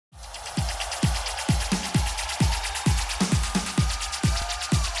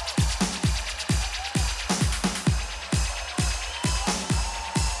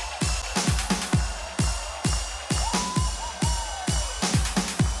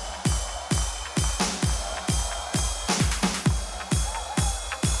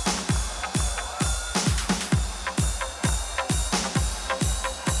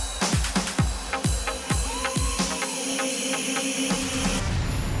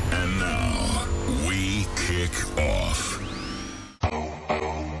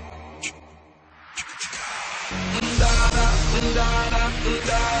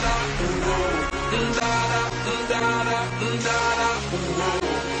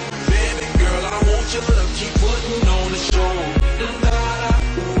You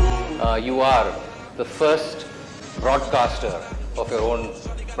are the first broadcaster of your own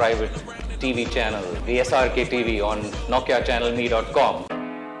private TV channel, the SRK TV on Nokia Channelme.com.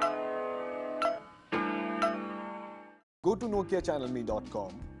 Go to Nokia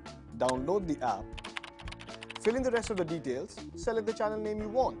Channelme.com, download the app, fill in the rest of the details, select the channel name you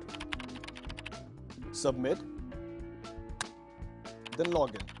want, submit, then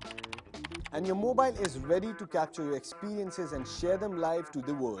log in. And your mobile is ready to capture your experiences and share them live to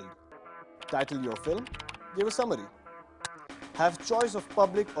the world. Title your film, give a summary. Have choice of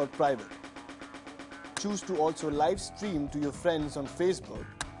public or private. Choose to also live stream to your friends on Facebook.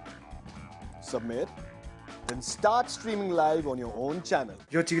 Submit, then start streaming live on your own channel.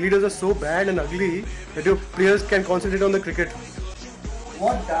 Your cheerleaders are so bad and ugly that your players can concentrate on the cricket.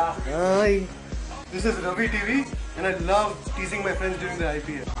 What the? Hi. This is Ravi TV and I love teasing my friends during the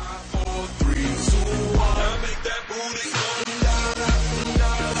IPL.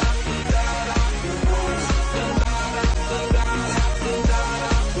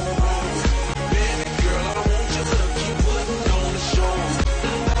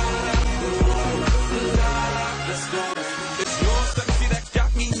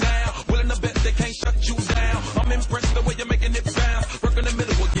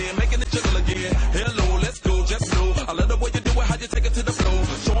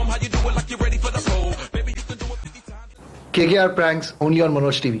 KKR pranks only on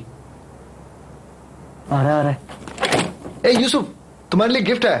Manoj TV. आ रहा है। ए यूसुफ, तुम्हारे लिए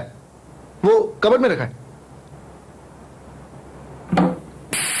gift है, वो cupboard में रखा है।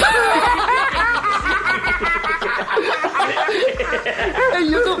 ए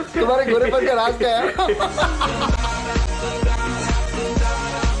यूसुफ, तुम्हारे गोरेपन का राज क्या है?